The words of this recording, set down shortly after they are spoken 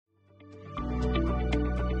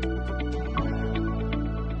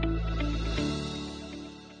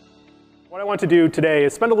What I want to do today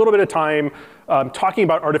is spend a little bit of time talking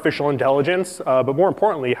about artificial intelligence, but more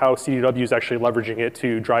importantly, how CDW is actually leveraging it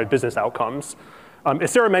to drive business outcomes. As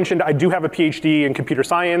Sarah mentioned, I do have a PhD in computer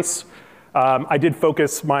science. I did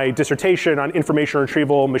focus my dissertation on information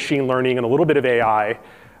retrieval, machine learning, and a little bit of AI.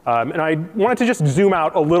 And I wanted to just zoom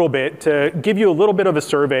out a little bit to give you a little bit of a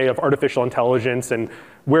survey of artificial intelligence and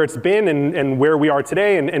where it's been and where we are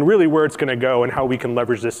today and really where it's going to go and how we can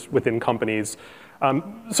leverage this within companies.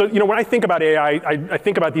 So when I think about AI, I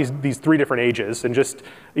think about these three different ages. And just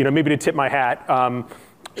maybe to tip my hat,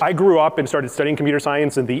 I grew up and started studying computer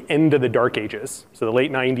science at the end of the dark ages, so the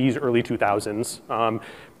late 90s, early 2000s.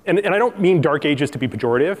 And I don't mean dark ages to be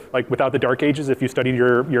pejorative. Like without the dark ages, if you studied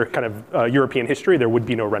your kind of European history, there would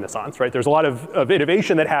be no Renaissance, right? There's a lot of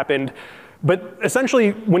innovation that happened. But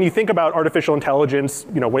essentially, when you think about artificial intelligence,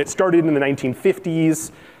 when it started in the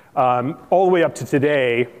 1950s, all the way up to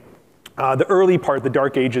today, the early part, the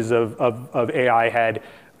dark ages of AI had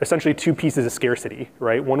essentially two pieces of scarcity,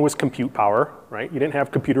 right? One was compute power, right? You didn't have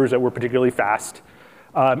computers that were particularly fast.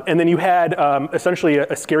 And then you had essentially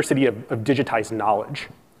a scarcity of digitized knowledge,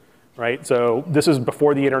 right? So this is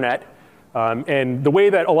before the internet. And the way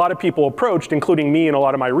that a lot of people approached, including me and a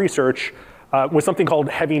lot of my research, was something called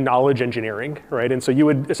heavy knowledge engineering, right? And so you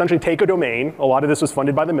would essentially take a domain, a lot of this was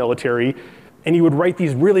funded by the military, and you would write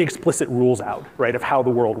these really explicit rules out, right, of how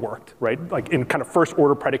the world worked, right? Like in kind of first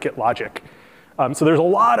order predicate logic. So there's a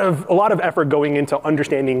lot of effort going into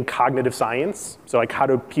understanding cognitive science. So like how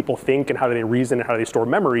do people think and how do they reason and how do they store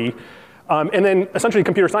memory? And then essentially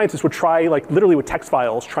computer scientists would try literally with text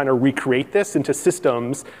files trying to recreate this into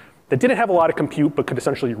systems that didn't have a lot of compute but could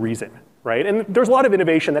essentially reason, right? And there's a lot of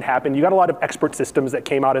innovation that happened. You got a lot of expert systems that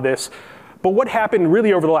came out of this. But what happened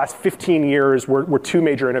really over the last 15 years were two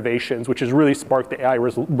major innovations, which has really sparked the AI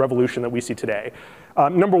revolution that we see today.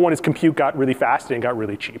 Number one is compute got really fast and it got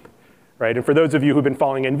really cheap. Right? And for those of you who've been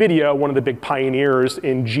following NVIDIA, one of the big pioneers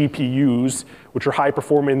in GPUs, which are high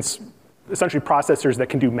performance, essentially processors that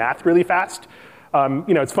can do math really fast.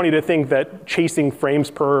 It's funny to think that chasing frames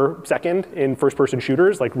per second in first-person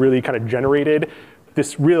shooters really kind of generated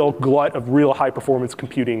this real glut of real high-performance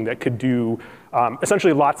computing that could do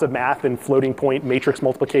essentially lots of math and floating point matrix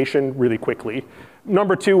multiplication really quickly.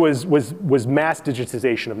 Number two was mass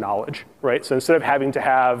digitization of knowledge, right? So instead of having to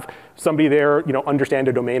have somebody there, understand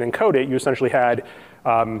a domain and code it, you essentially had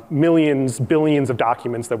millions, billions of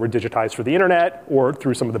documents that were digitized for the internet or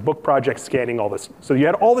through some of the book projects scanning all this. So you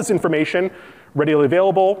had all this information readily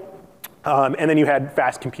available, and then you had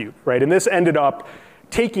fast compute, right? And this ended up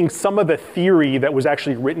taking some of the theory that was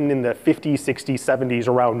actually written in the 50s, 60s, 70s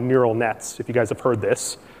around neural nets, if you guys have heard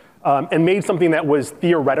this, and made something that was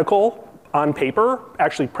theoretical on paper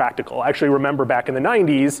actually practical. I actually remember back in the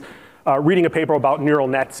 90s reading a paper about neural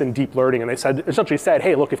nets and deep learning, and they essentially said,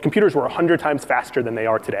 hey, look, if computers were 100 times faster than they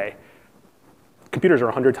are today, computers are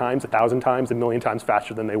 100 times, 1,000 times, 1,000,000 times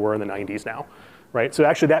faster than they were in the 90s now, right? So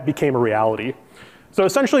actually that became a reality. So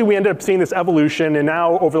essentially we ended up seeing this evolution, and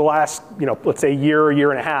now over the last, let's say year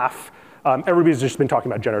and a half, everybody's just been talking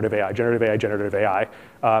about generative AI, generative AI, generative AI.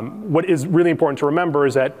 What is really important to remember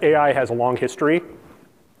is that AI has a long history.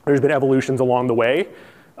 There's been evolutions along the way.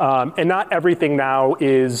 And not everything now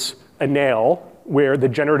is a nail where the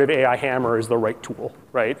generative AI hammer is the right tool,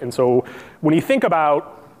 right? And so when you think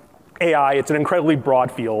about AI, it's an incredibly broad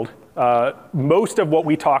field. Most of what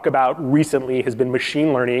we talk about recently has been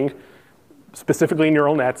machine learning, specifically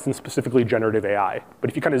neural nets and specifically generative AI. But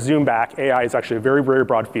if you kind of zoom back, AI is actually a very, very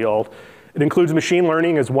broad field. It includes machine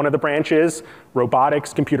learning as one of the branches,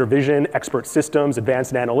 robotics, computer vision, expert systems,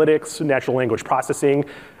 advanced analytics, natural language processing.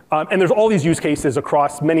 And there's all these use cases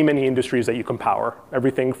across many, many industries that you can power.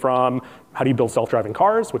 Everything from how do you build self-driving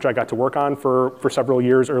cars, which I got to work on for several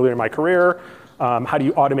years earlier in my career. How do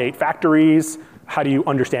you automate factories? How do you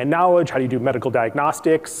understand knowledge? How do you do medical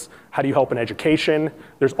diagnostics? How do you help in education?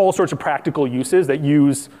 There's all sorts of practical uses that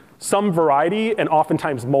use some variety and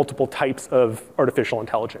oftentimes multiple types of artificial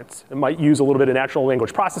intelligence. It might use a little bit of natural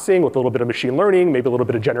language processing with a little bit of machine learning, maybe a little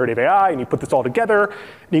bit of generative AI, and you put this all together,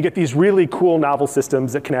 and you get these really cool novel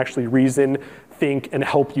systems that can actually reason, think, and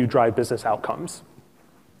help you drive business outcomes.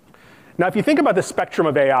 Now, if you think about the spectrum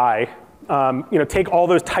of AI, take all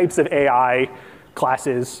those types of AI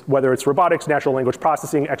classes, whether it's robotics, natural language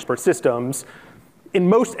processing, expert systems, in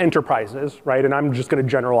most enterprises, right, and I'm just going to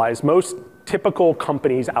generalize, most typical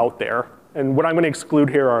companies out there, and what I'm going to exclude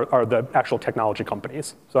here are the actual technology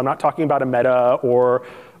companies. So I'm not talking about a Meta or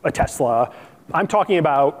a Tesla. I'm talking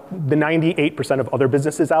about the 98% of other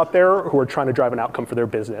businesses out there who are trying to drive an outcome for their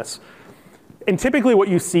business. And typically what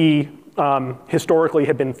you see historically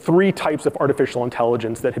have been 3 types of artificial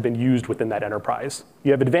intelligence that have been used within that enterprise.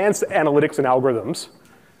 You have advanced analytics and algorithms,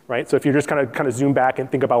 right? So if you just kind of zoom back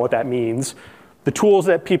and think about what that means, the tools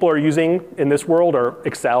that people are using in this world are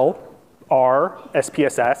Excel, R,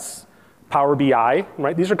 SPSS, Power BI,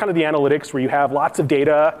 right? These are kind of the analytics where you have lots of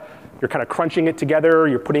data, you're kind of crunching it together,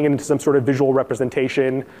 you're putting it into some sort of visual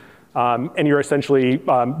representation, and you're essentially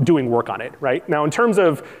doing work on it, right? Now, in terms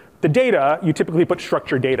of the data, you typically put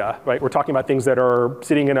structured data, right? We're talking about things that are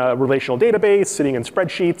sitting in a relational database, sitting in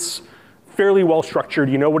spreadsheets, fairly well structured,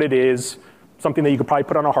 you know what it is, something that you could probably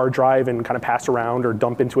put on a hard drive and kind of pass around or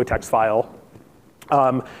dump into a text file.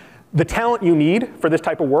 The talent you need for this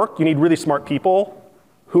type of work, you need really smart people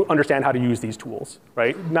who understand how to use these tools,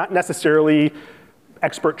 right? Not necessarily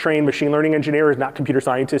expert trained machine learning engineers, not computer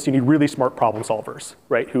scientists. You need really smart problem solvers,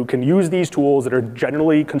 right? Who can use these tools that are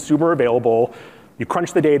generally consumer available. You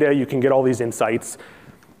crunch the data, you can get all these insights.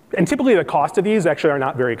 And typically the cost of these actually are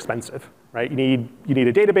not very expensive, right? You need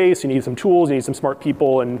a database, you need some tools, you need some smart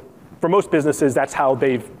people, and for most businesses, that's how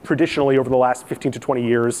they've traditionally, over the last 15 to 20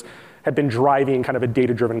 years, have been driving kind of a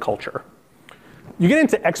data-driven culture. You get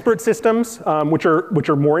into expert systems, which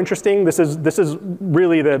are more interesting. This is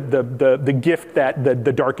really the gift that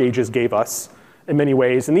the Dark Ages gave us in many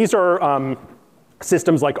ways. And these are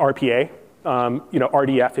systems like RPA,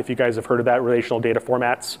 RDF, if you guys have heard of that, relational data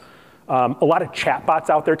formats. A lot of chatbots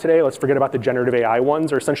out there today, let's forget about the generative AI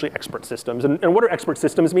ones, are essentially expert systems. And what do expert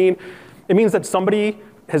systems mean? It means that somebody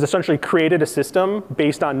has essentially created a system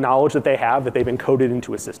based on knowledge that they have that they've encoded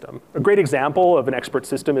into a system. A great example of an expert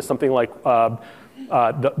system is something like the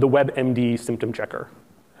WebMD symptom checker.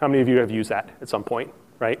 How many of you have used that at some point,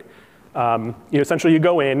 right? Essentially you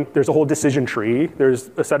go in, there's a whole decision tree.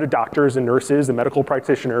 There's a set of doctors and nurses and medical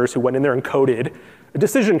practitioners who went in there and coded a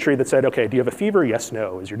decision tree that said, okay, do you have a fever? Yes,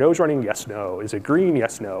 no. Is your nose running? Yes, no. Is it green?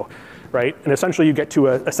 Yes, no, right? And essentially you get to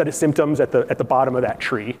a set of symptoms at the bottom of that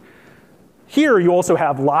tree. Here you also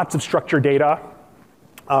have lots of structured data.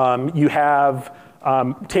 You have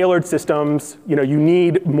tailored systems. You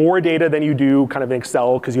need more data than you do kind of in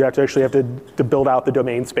Excel because you actually have to build out the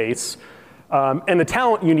domain space. And the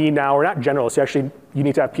talent you need now are not generalists. You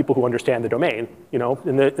need to have people who understand the domain.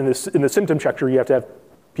 In the symptom checker, you have to have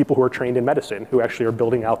people who are trained in medicine who actually are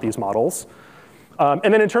building out these models.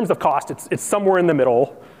 And then in terms of cost, it's somewhere in the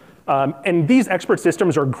middle. And these expert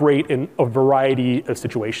systems are great in a variety of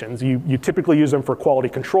situations. You typically use them for quality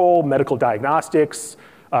control, medical diagnostics,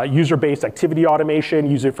 user-based activity automation,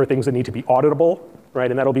 use it for things that need to be auditable, right?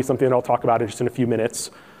 And that'll be something that I'll talk about in just in a few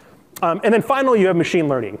minutes. And then finally, you have machine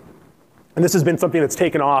learning. And this has been something that's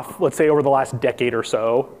taken off, let's say, over the last decade or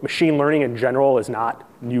so. Machine learning in general is not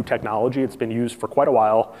new technology. It's been used for quite a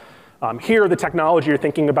while. Here, the technology you're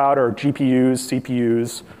thinking about are GPUs,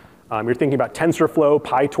 CPUs. You're thinking about TensorFlow,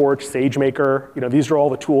 PyTorch, SageMaker. These are all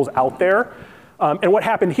the tools out there. And what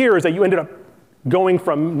happened here is that you ended up going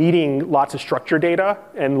from needing lots of structured data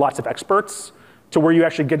and lots of experts to where you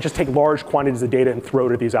actually just take large quantities of data and throw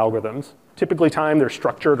it at these algorithms. Typically they're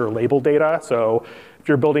structured or labeled data. So if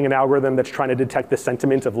you're building an algorithm that's trying to detect the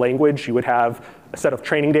sentiment of language, you would have a set of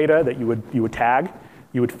training data that you would tag,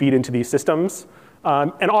 you would feed into these systems.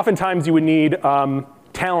 And oftentimes you would need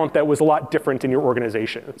talent that was a lot different in your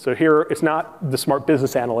organization. So here, it's not the smart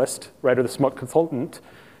business analyst, right, or the smart consultant.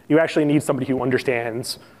 You actually need somebody who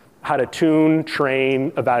understands how to tune,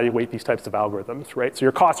 train, evaluate these types of algorithms, right? So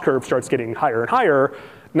your cost curve starts getting higher and higher,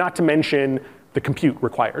 not to mention the compute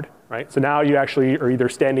required, right? So now you actually are either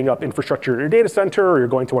standing up infrastructure in your data center or you're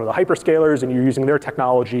going to one of the hyperscalers and you're using their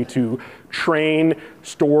technology to train,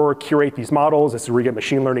 store, curate these models. This is where you get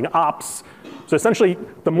machine learning ops. So essentially,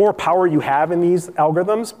 the more power you have in these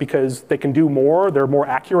algorithms, because they can do more, they're more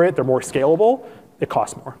accurate, they're more scalable, it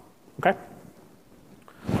costs more, okay?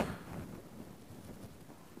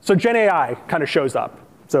 So Gen AI kind of shows up.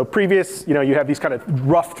 So previous, you have these kind of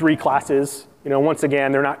rough 3 classes. Once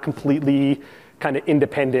again, they're not completely kind of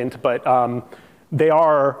independent, but they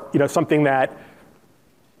are, something that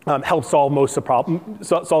helps solve most of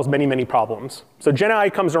solves many, many problems. So Gen AI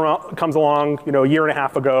comes along, a year and a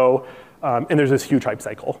half ago. And there's this huge hype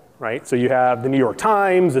cycle, right? So you have the New York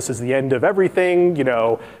Times, this is the end of everything,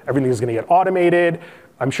 everything's gonna get automated.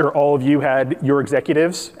 I'm sure all of you had your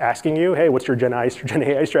executives asking you, hey, what's your Gen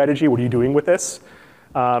AI strategy? What are you doing with this?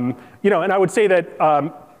 And I would say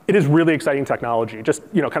that it is really exciting technology. Just,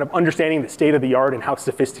 kind of understanding the state of the art and how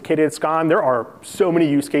sophisticated it's gone. There are so many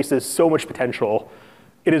use cases, so much potential.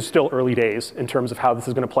 It is still early days in terms of how this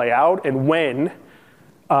is gonna play out and when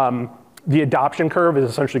the adoption curve is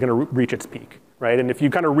essentially going to reach its peak, right? And if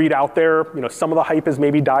you kind of read out there, some of the hype has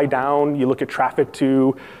maybe died down. You look at traffic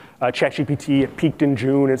to ChatGPT peaked in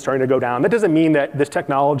June, it's starting to go down. That doesn't mean that this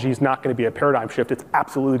technology is not going to be a paradigm shift. It's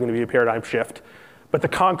absolutely going to be a paradigm shift. But the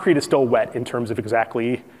concrete is still wet in terms of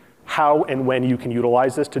exactly how and when you can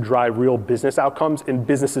utilize this to drive real business outcomes in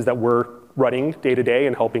businesses that we're running day to day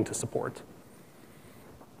and helping to support.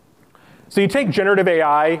 So you take generative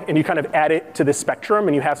AI and you kind of add it to this spectrum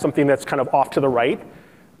and you have something that's kind of off to the right,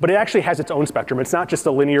 but it actually has its own spectrum. It's not just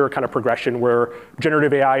a linear kind of progression where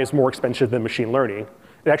generative AI is more expensive than machine learning.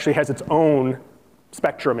 It actually has its own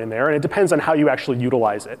spectrum in there, and it depends on how you actually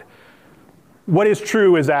utilize it. What is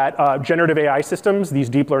true is that generative AI systems, these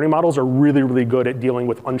deep learning models, are really, really good at dealing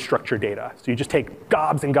with unstructured data. So you just take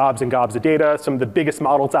gobs and gobs and gobs of data. Some of the biggest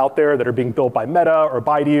models out there that are being built by Meta or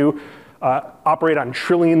Baidu operate on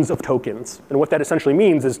trillions of tokens. And what that essentially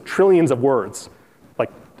means is trillions of words.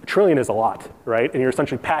 Like, a trillion is a lot, right? And you're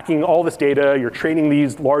essentially packing all this data. You're training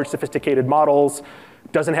these large, sophisticated models.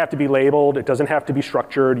 It doesn't have to be labeled. It doesn't have to be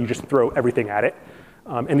structured. You just throw everything at it.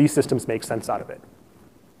 And these systems make sense out of it.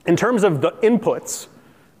 In terms of the inputs,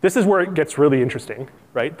 this is where it gets really interesting,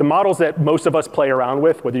 right? The models that most of us play around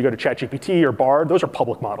with, whether you go to ChatGPT or Bard, those are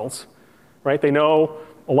public models, right? They know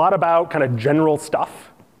a lot about kind of general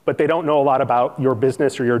stuff, but they don't know a lot about your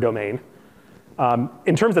business or your domain.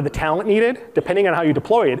 In terms of the talent needed, depending on how you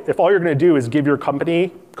deploy it, if all you're going to do is give your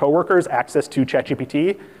company coworkers access to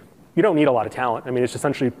ChatGPT, you don't need a lot of talent. I mean, it's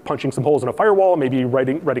essentially punching some holes in a firewall, maybe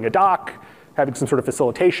writing a doc, having some sort of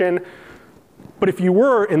facilitation. But if you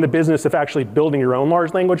were in the business of actually building your own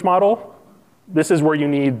large language model, this is where you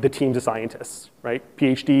need the teams of scientists, right?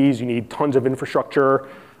 PhDs, you need tons of infrastructure.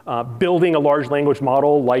 Building a large language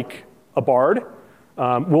model like a Bard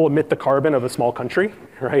will emit the carbon of a small country,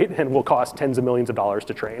 right? And will cost tens of millions of dollars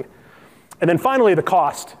to train. And then finally, the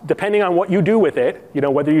cost, depending on what you do with it,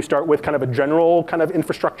 whether you start with kind of a general kind of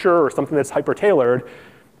infrastructure or something that's hyper-tailored,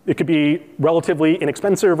 it could be relatively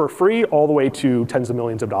inexpensive or free all the way to tens of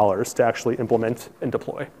millions of dollars to actually implement and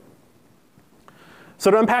deploy. So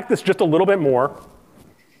to unpack this just a little bit more,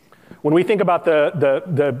 when we think about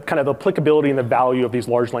the kind of applicability and the value of these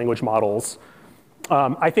large language models,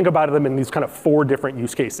 I think about them in these kind of 4 different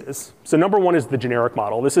use cases. So number 1 is the generic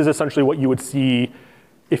model. This is essentially what you would see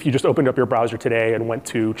if you just opened up your browser today and went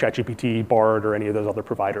to ChatGPT, Bard, or any of those other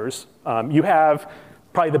providers. You have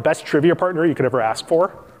probably the best trivia partner you could ever ask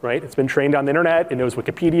for, right? It's been trained on the internet. It knows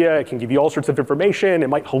Wikipedia. It can give you all sorts of information. It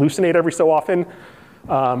might hallucinate every so often.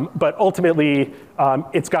 But ultimately,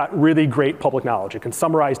 it's got really great public knowledge. It can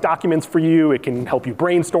summarize documents for you. It can help you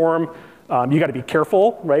brainstorm. You got to be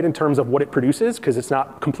careful, right, in terms of what it produces, because it's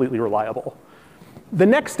not completely reliable. The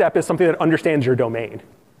next step is something that understands your domain,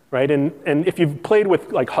 right? And if you've played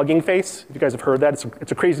with like Hugging Face, if you guys have heard that,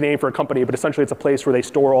 it's a crazy name for a company, but essentially it's a place where they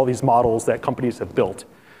store all these models that companies have built.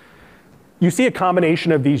 You see a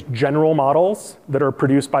combination of these general models that are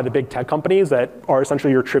produced by the big tech companies that are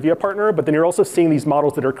essentially your trivia partner, but then you're also seeing these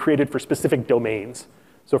models that are created for specific domains.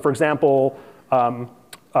 So for example,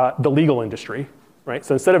 the legal industry, right?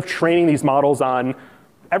 So instead of training these models on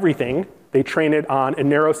everything, they train it on a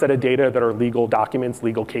narrow set of data that are legal documents,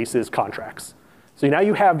 legal cases, contracts. So now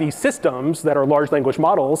you have these systems that are large language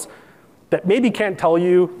models that maybe can't tell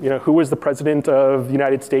you, who was the president of the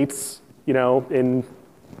United States, in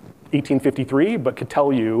 1853, but could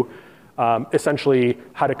tell you essentially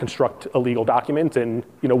how to construct a legal document and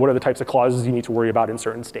what are the types of clauses you need to worry about in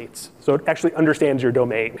certain states. So it actually understands your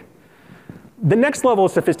domain. The next level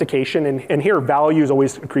of sophistication, and here value is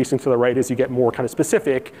always increasing to the right as you get more kind of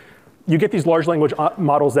specific, you get these large language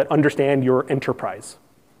models that understand your enterprise,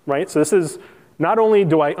 right? So this is not only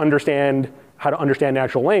do I understand how to understand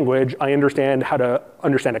natural language, I understand how to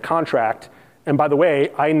understand a contract. And by the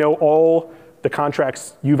way, I know all the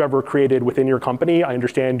contracts you've ever created within your company. I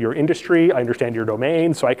understand your industry. I understand your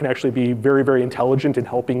domain. So I can actually be very, very intelligent in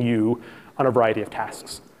helping you on a variety of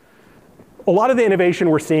tasks. A lot of the innovation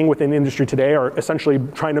we're seeing within the industry today are essentially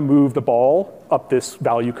trying to move the ball up this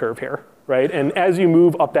value curve here, right? And as you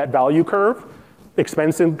move up that value curve,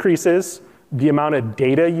 expense increases, the amount of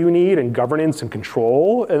data you need and governance and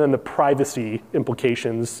control, and then the privacy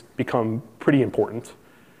implications become pretty important,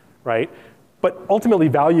 right? But ultimately,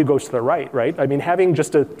 value goes to the right, right? I mean, having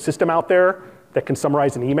just a system out there that can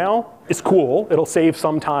summarize an email is cool. It'll save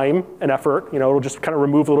some time and effort. It'll just kind of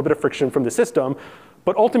remove a little bit of friction from the system.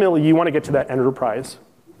 But ultimately, you want to get to that enterprise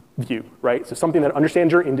view, right? So something that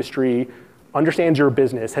understands your industry, understands your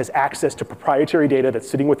business, has access to proprietary data that's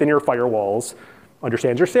sitting within your firewalls,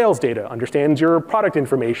 understands your sales data, understands your product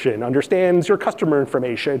information, understands your customer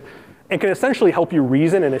information, and can essentially help you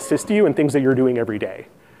reason and assist you in things that you're doing every day.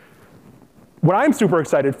 What I'm super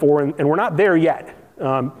excited for, and we're not there yet,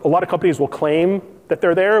 a lot of companies will claim that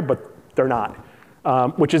they're there, but they're not.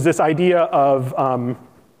 which is this idea of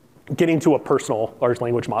getting to a personal large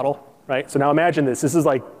language model, right? So now imagine this. This is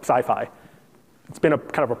like sci-fi. It's been a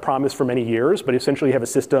kind of a promise for many years, but essentially you have a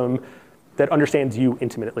system that understands you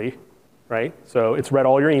intimately, right? So it's read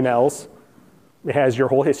all your emails. It has your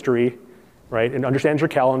whole history, right? And understands your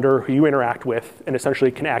calendar, who you interact with, and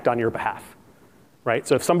essentially can act on your behalf, right?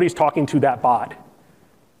 So if somebody's talking to that bot,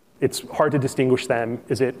 it's hard to distinguish them.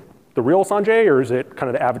 Is it the real Sanjay, or is it kind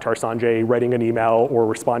of the avatar Sanjay writing an email or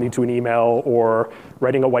responding to an email or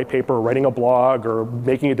writing a white paper or writing a blog or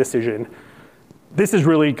making a decision? This is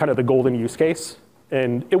really kind of the golden use case,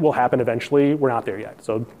 and it will happen eventually. We're not there yet.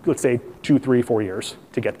 So let's say 2, 3, 4 years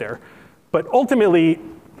to get there. But ultimately,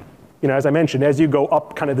 as I mentioned, as you go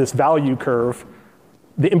up kind of this value curve,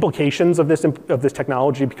 the implications of this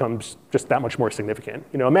technology becomes just that much more significant.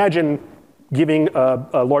 Imagine giving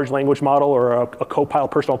a large language model or a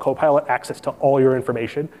personal copilot access to all your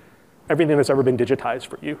information, everything that's ever been digitized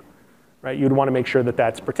for you, right? You'd want to make sure that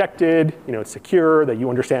that's protected, it's secure, that you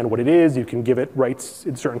understand what it is, you can give it rights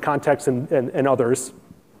in certain contexts and others.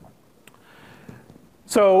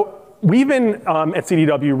 So we've been at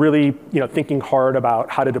CDW really thinking hard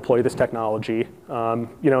about how to deploy this technology.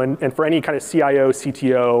 And for any kind of CIO,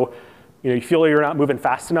 CTO, you feel you're not moving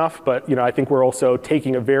fast enough, but I think we're also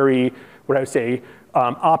taking a very, what I would say,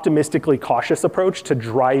 optimistically cautious approach to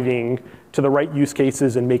driving to the right use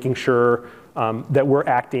cases and making sure that we're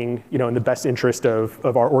acting in the best interest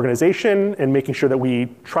of our organization and making sure that we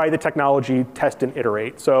try the technology, test and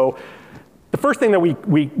iterate. So the first thing that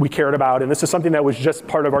we cared about, and this is something that was just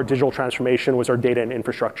part of our digital transformation, was our data and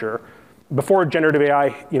infrastructure. Before generative AI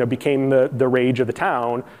became the rage of the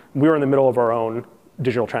town, we were in the middle of our own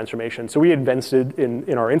digital transformation. So we had invested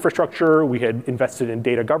in our infrastructure, we had invested in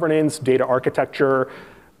data governance, data architecture,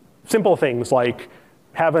 simple things like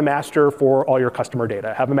have a master for all your customer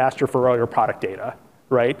data, have a master for all your product data,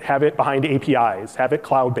 right? Have it behind APIs, have it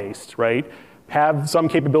cloud-based, right? Have some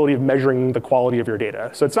capability of measuring the quality of your data.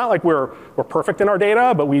 So it's not like we're perfect in our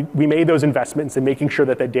data, but we made those investments in making sure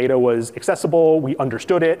that that data was accessible, we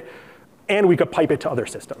understood it, and we could pipe it to other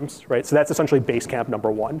systems, right? So that's essentially base camp number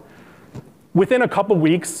one. Within a couple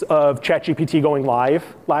weeks of ChatGPT going live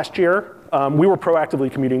last year, we were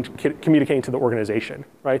proactively communicating to the organization,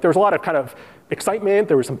 right? There was a lot of kind of excitement.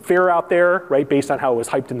 There was some fear out there, right, based on how it was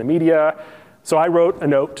hyped in the media. So I wrote a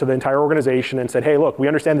note to the entire organization and said, hey, look, we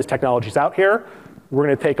understand this technology's out here. We're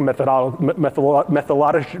going to take a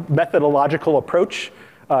methodological approach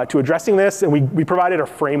to addressing this. And we provided a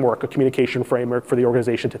framework, a communication framework for the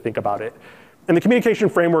organization to think about it. And the communication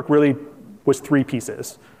framework really was 3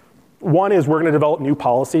 pieces. One is we're going to develop new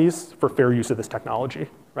policies for fair use of this technology,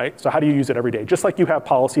 right? So how do you use it every day? Just like you have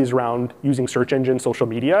policies around using search engine, social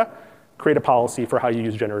media, create a policy for how you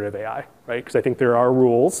use generative AI, right? Because I think there are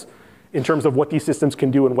rules in terms of what these systems can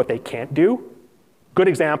do and what they can't do. Good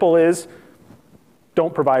example is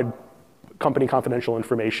don't provide company confidential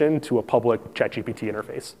information to a public ChatGPT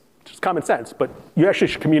interface. It's just common sense, but you actually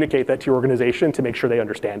should communicate that to your organization to make sure they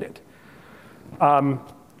understand it.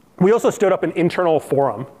 We also stood up an internal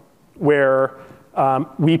forum where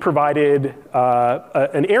we provided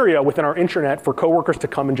an area within our intranet for coworkers to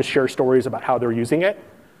come and just share stories about how they're using it,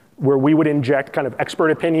 where we would inject kind of expert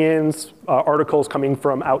opinions, articles coming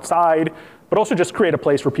from outside, but also just create a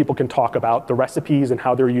place where people can talk about the recipes and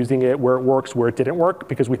how they're using it, where it works, where it didn't work,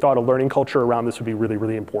 because we thought a learning culture around this would be really,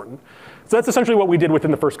 really important. So that's essentially what we did within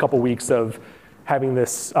the first couple weeks of having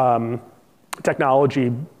this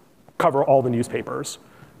technology cover all the newspapers.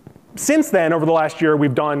 Since then, over the last year,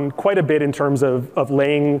 we've done quite a bit in terms of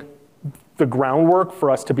laying the groundwork for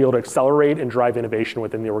us to be able to accelerate and drive innovation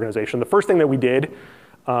within the organization. The first thing that we did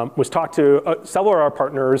was talk to several of our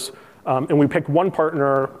partners, and we picked one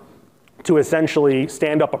partner to essentially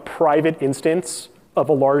stand up a private instance of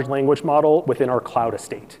a large language model within our cloud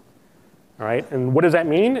estate. All right, and what does that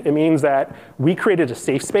mean? It means that we created a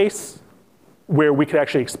safe space where we could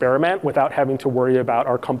actually experiment without having to worry about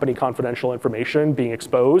our company confidential information being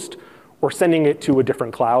exposed or sending it to a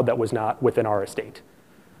different cloud that was not within our estate,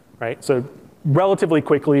 right? So relatively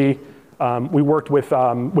quickly, we worked with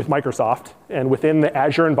Microsoft, and within the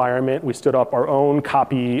Azure environment, we stood up our own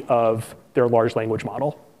copy of their large language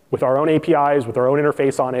model with our own APIs, with our own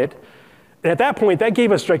interface on it. And at that point, that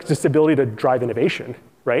gave us like this ability to drive innovation,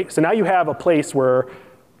 right? So now you have a place where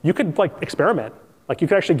you could like experiment. Like you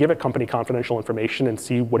could actually give it company confidential information and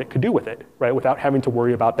see what it could do with it, right? Without having to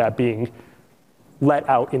worry about that being let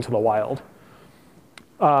out into the wild.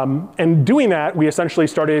 And doing that, we essentially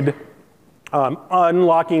started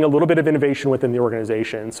unlocking a little bit of innovation within the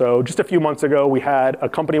organization. So just a few months ago, we had a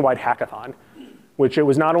company-wide hackathon which it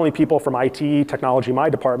was not only people from IT, technology, my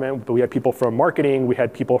department, but we had people from marketing, we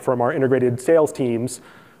had people from our integrated sales teams,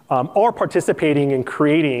 all participating in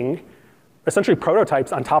creating essentially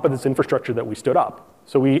prototypes on top of this infrastructure that we stood up.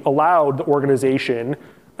 So we allowed the organization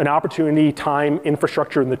an opportunity, time,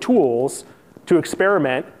 infrastructure, and the tools to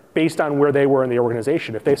experiment based on where they were in the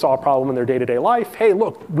organization. If they saw a problem in their day-to-day life, hey,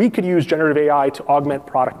 look, we could use generative AI to augment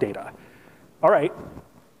product data. All right,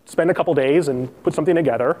 spend a couple days and put something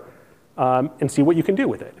together and see what you can do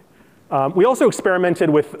with it. We also experimented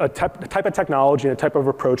with a type of technology and a type of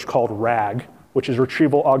approach called RAG, which is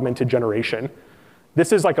retrieval augmented generation.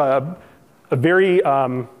 This is like a very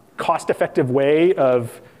cost-effective way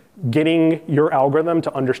of getting your algorithm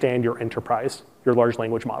to understand your enterprise, your large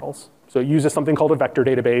language models. So it uses something called a vector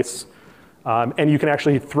database, and you can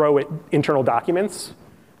actually throw it internal documents,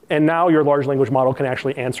 and now your large language model can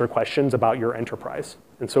actually answer questions about your enterprise.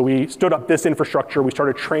 And so we stood up this infrastructure, we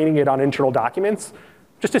started training it on internal documents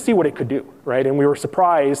just to see what it could do, right? And we were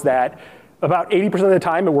surprised that about 80% of the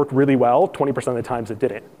time it worked really well, 20% of the times it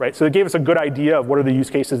didn't, right? So it gave us a good idea of what are the use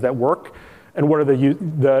cases that work and what are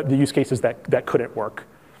the use cases that couldn't work.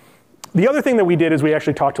 The other thing that we did is we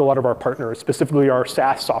actually talked to a lot of our partners, specifically our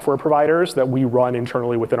SaaS software providers that we run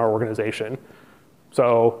internally within our organization.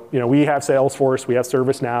 So we have Salesforce, we have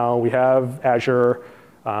ServiceNow, we have Azure,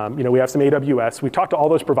 we have some AWS. We talked to all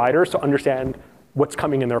those providers to understand what's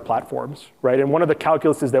coming in their platforms, right? And one of the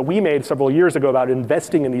calculuses that we made several years ago about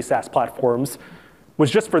investing in these SaaS platforms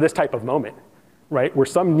was just for this type of moment, right? Where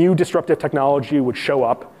some new disruptive technology would show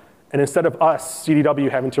up, and instead of us, CDW,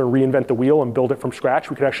 having to reinvent the wheel and build it from scratch,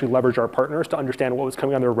 we could actually leverage our partners to understand what was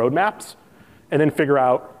coming on their roadmaps, and then figure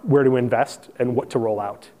out where to invest and what to roll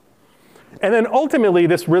out. And then ultimately,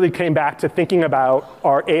 this really came back to thinking about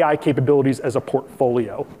our AI capabilities as a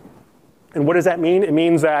portfolio. And what does that mean? It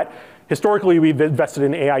means that historically, we've invested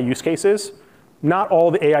in AI use cases. Not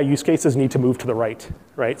all the AI use cases need to move to the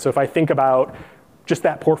right? So if I think about just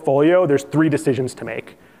that portfolio, there's 3 decisions to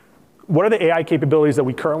make. What are the AI capabilities that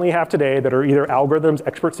we currently have today that are either algorithms,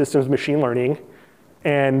 expert systems, machine learning,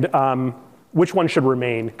 and which one should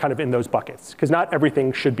remain kind of in those buckets? Because not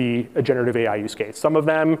everything should be a generative AI use case. Some of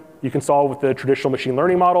them you can solve with the traditional machine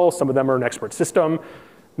learning model. Some of them are an expert system.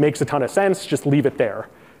 Makes a ton of sense. Just leave it there.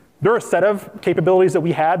 There are a set of capabilities that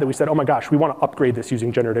we had that we said, oh my gosh, we want to upgrade this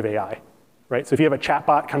using generative AI, right? So if you have a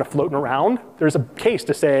chatbot kind of floating around, there's a case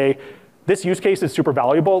to say, this use case is super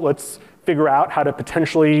valuable. Let's figure out how to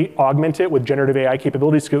potentially augment it with generative AI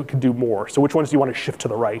capabilities so it can do more. So which ones do you want to shift to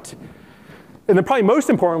the right? And then probably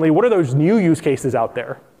most importantly, what are those new use cases out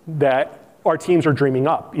there that our teams are dreaming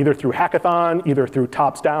up, either through hackathon, either through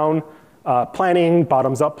tops-down planning,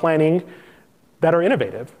 bottoms-up planning, that are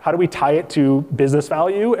innovative? How do we tie it to business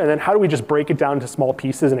value? And then how do we just break it down into small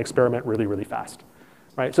pieces and experiment really, really fast?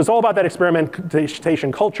 Right? So it's all about that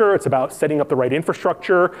experimentation culture. It's about setting up the right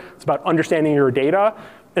infrastructure. It's about understanding your data.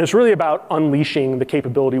 And it's really about unleashing the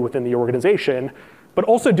capability within the organization, but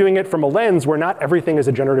also doing it from a lens where not everything is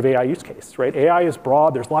a generative AI use case, right? AI is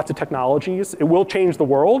broad. There's lots of technologies. It will change the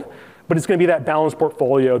world, but it's going to be that balanced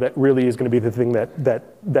portfolio that really is going to be the thing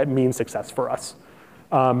that means success for us.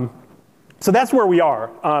 So that's where we are.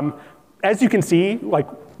 As you can see, like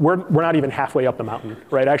we're not even halfway up the mountain,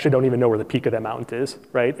 right? I actually don't even know where the peak of that mountain is,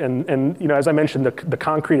 right? And as I mentioned, the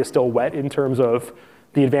concrete is still wet in terms of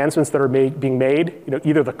the advancements that are being made,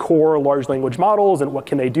 either the core large language models and what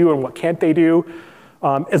can they do and what can't they do,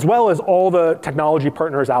 as well as all the technology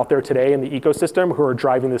partners out there today in the ecosystem who are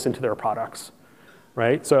driving this into their products,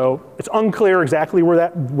 right? So it's unclear exactly where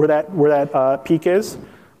that peak is,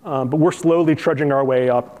 but we're slowly trudging our way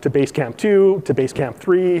up to Basecamp 2, to Basecamp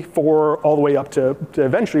 3, 4, all the way up to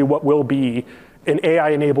eventually what will be an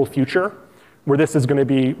AI-enabled future, where this is going to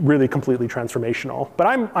be really completely transformational. But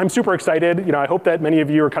I'm super excited. I hope that many of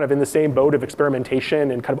you are kind of in the same boat of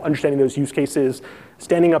experimentation and kind of understanding those use cases,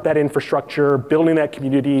 standing up that infrastructure, building that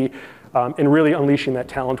community, and really unleashing that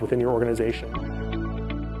talent within your organization.